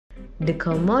The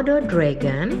Komodo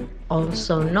Dragon,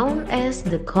 also known as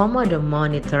the Komodo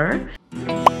monitor.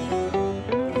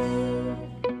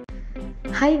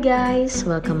 Hi guys,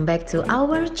 welcome back to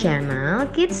our channel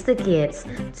Kids to Kids.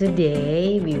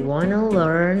 Today we wanna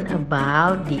learn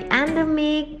about the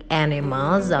endemic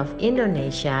animals of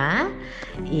Indonesia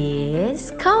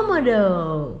is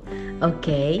Komodo.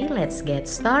 Okay, let's get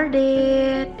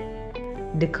started.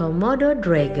 The Komodo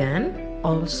Dragon,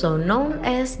 also known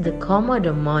as the Komodo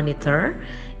monitor,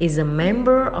 is a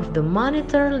member of the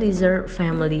monitor lizard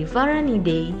family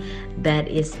Varanidae that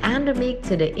is endemic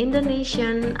to the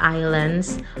Indonesian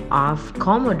islands of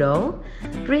Komodo,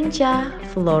 Rinca,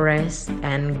 Flores,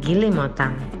 and Gili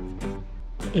Motang.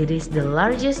 It is the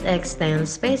largest extant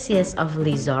species of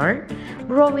lizard,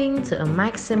 growing to a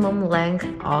maximum length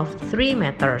of 3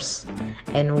 meters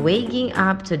and weighing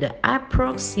up to the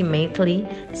approximately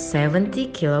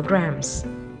 70 kilograms.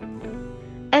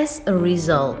 As a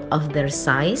result of their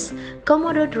size,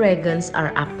 Komodo dragons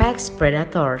are apex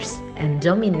predators and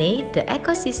dominate the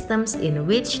ecosystems in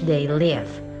which they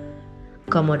live.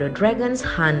 Komodo dragons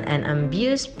hunt and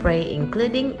ambush prey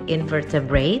including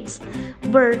invertebrates,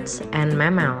 birds, and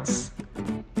mammals.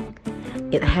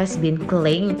 It has been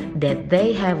claimed that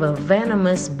they have a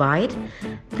venomous bite.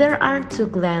 There are 2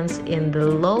 glands in the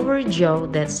lower jaw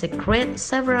that secrete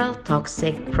several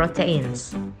toxic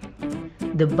proteins.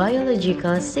 The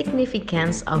biological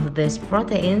significance of these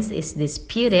proteins is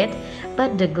disputed,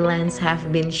 but the glands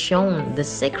have been shown to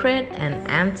secrete an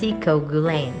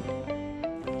anticoagulant.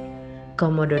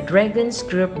 Komodo dragons'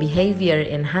 group behavior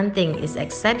in hunting is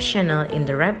exceptional in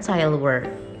the reptile world.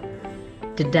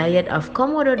 The diet of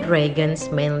Komodo dragons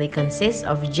mainly consists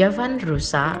of Javan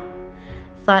rusa,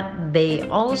 though they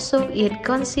also eat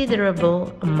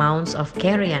considerable amounts of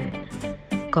carrion.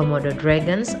 Komodo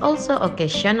dragons also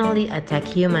occasionally attack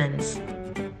humans.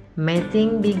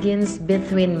 Mating begins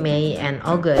between May and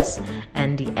August,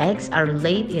 and the eggs are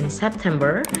laid in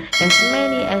September. As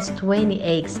many as 20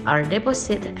 eggs are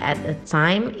deposited at a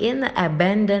time in an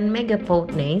abandoned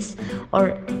megapod nest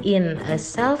or in a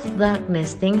self-dug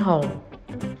nesting hole.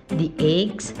 The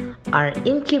eggs are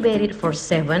incubated for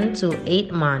 7 to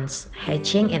 8 months,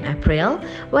 hatching in April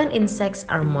when insects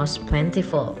are most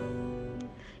plentiful.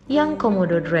 Young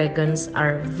Komodo dragons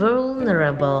are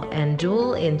vulnerable and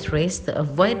dual interest to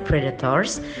avoid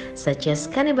predators such as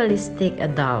cannibalistic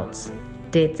adults.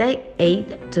 They take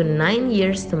 8 to 9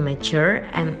 years to mature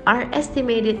and are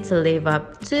estimated to live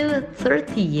up to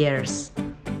 30 years.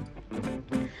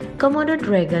 Komodo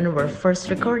dragons were first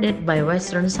recorded by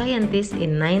Western scientists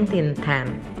in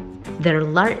 1910. Their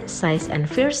large size and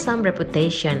fearsome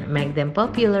reputation make them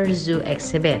popular zoo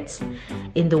exhibits.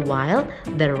 In the wild,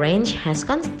 their range has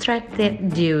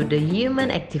contracted due to human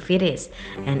activities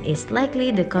and is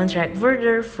likely to contract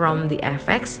further from the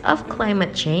effects of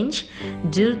climate change.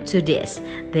 Due to this,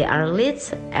 they are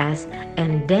listed as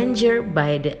endangered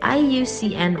by the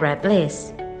IUCN Red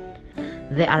List.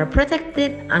 They are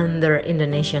protected under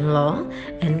Indonesian law,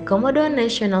 and Komodo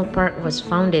National Park was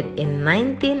founded in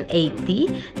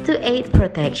 1980 to aid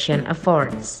protection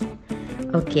efforts.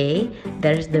 Okay,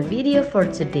 there's the video for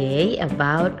today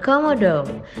about Komodo.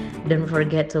 Don't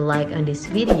forget to like on this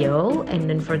video and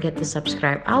don't forget to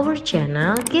subscribe our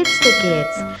channel Kids to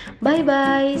Kids. Bye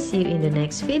bye, see you in the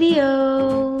next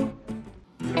video.